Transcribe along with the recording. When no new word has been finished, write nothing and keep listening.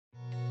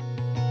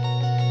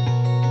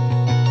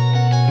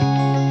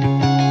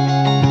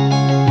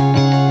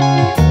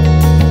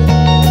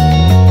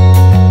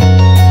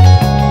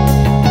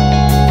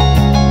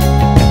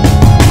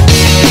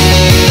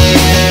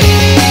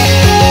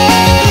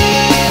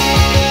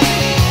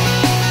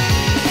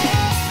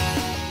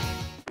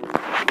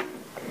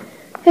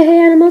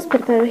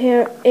Peter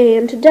here,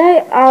 and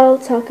today I'll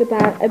talk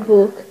about a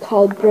book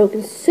called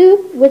Broken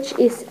Soup, which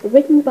is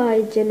written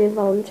by Jenny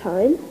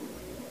Valentine.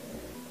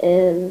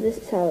 And this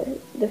is how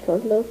the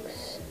front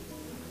looks.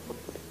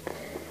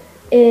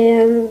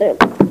 And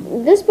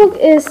this book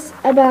is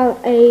about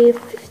a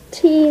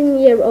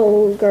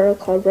 15-year-old girl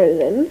called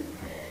Rowan.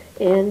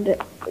 And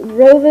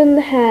Rowan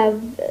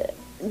have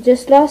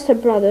just lost her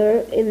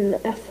brother in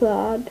a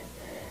flood,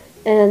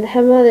 and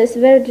her mother is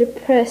very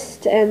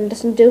depressed and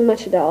doesn't do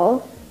much at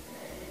all.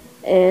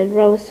 And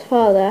Rowan's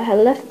father had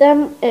left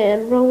them,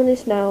 and Rowan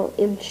is now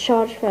in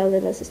charge for her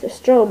little sister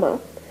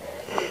Stroma.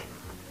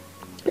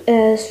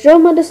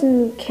 Stroma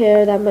doesn't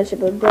care that much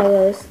about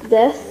brother's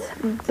death,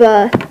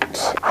 but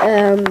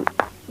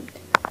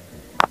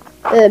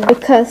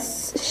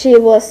because she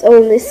was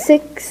only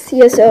 6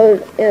 years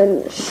old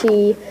and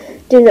she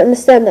didn't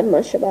understand that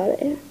much about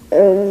it.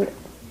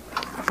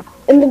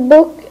 In the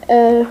book,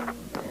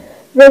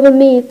 Rowan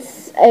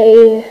meets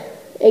a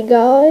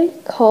guy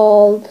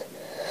called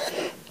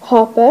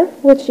Harper,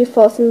 which she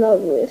falls in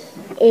love with,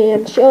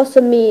 and she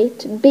also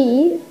meets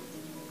Bee,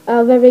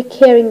 a very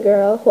caring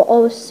girl who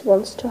always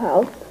wants to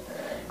help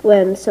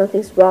when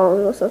something's wrong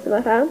or something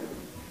like that.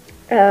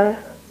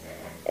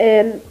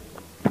 And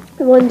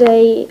one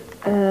day,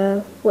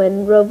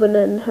 when Rowan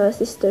and her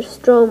sister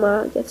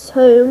Stroma gets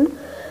home,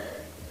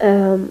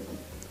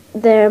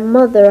 their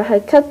mother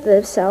had cut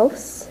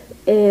themselves,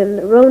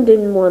 and Rowan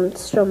didn't want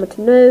Stroma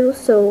to know,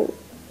 so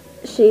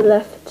she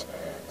left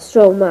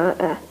Stroma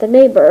at the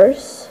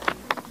neighbors.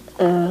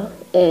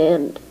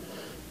 And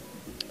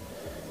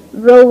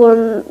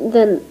Rowan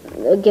then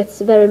gets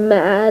very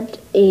mad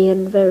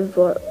and very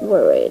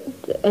worried.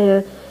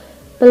 But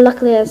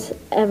luckily, as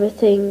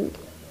everything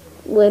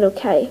went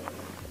okay.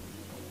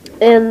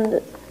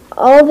 And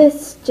all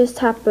this just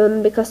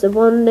happened because of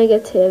one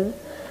negative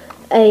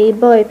a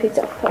boy picked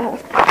up for her.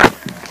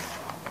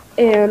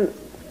 And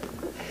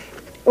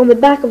on the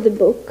back of the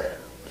book,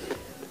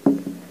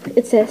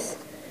 it says,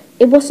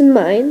 "It wasn't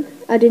mine,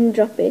 I didn't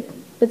drop it,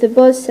 but the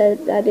boy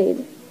said I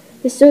did.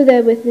 He stood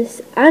there with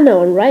this 'I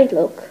know I'm right'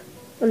 look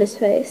on his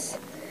face.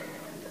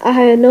 I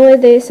had no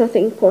idea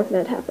something important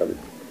had happened."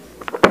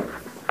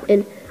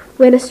 And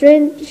when a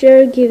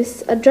stranger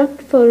gives a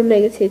dropped photo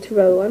negative to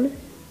Rowan,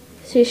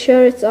 she's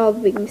sure it's all a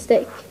big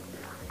mistake.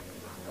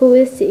 Who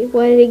is he?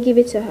 Why did he give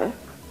it to her?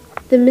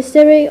 The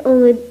mystery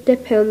only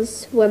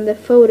depends when the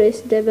photo is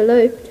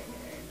developed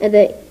and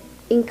the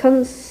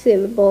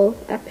inconceivable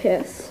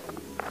appears.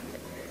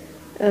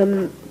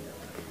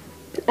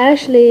 I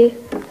actually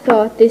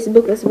thought this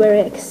book was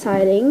very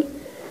exciting.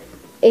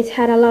 It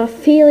had a lot of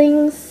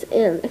feelings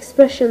and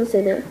expressions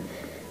in it.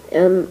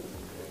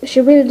 She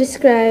really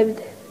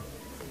described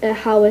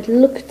how it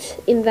looked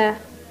in the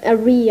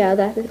area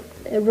that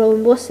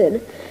Rowan was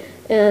in,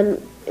 and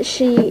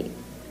she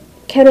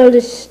kind of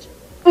just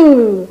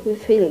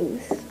with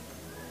feelings.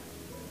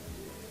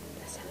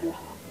 That's not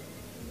wrong,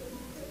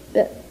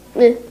 but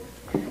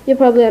you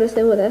probably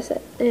understand what I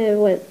said.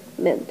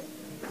 Meant.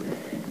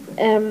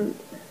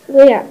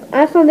 Well, yeah,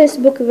 I found this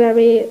book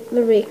very,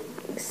 very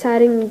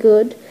exciting and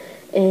good,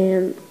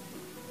 and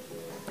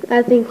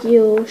I think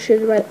you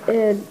should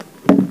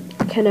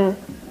kind of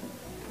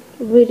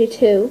read it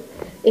too,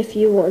 if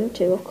you want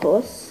to, of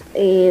course,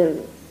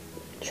 and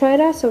try it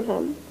out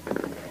sometime.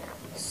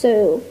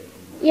 So,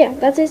 yeah,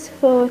 that's it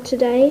for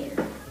today,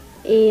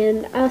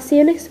 and I'll see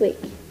you next week.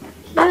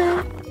 Bye!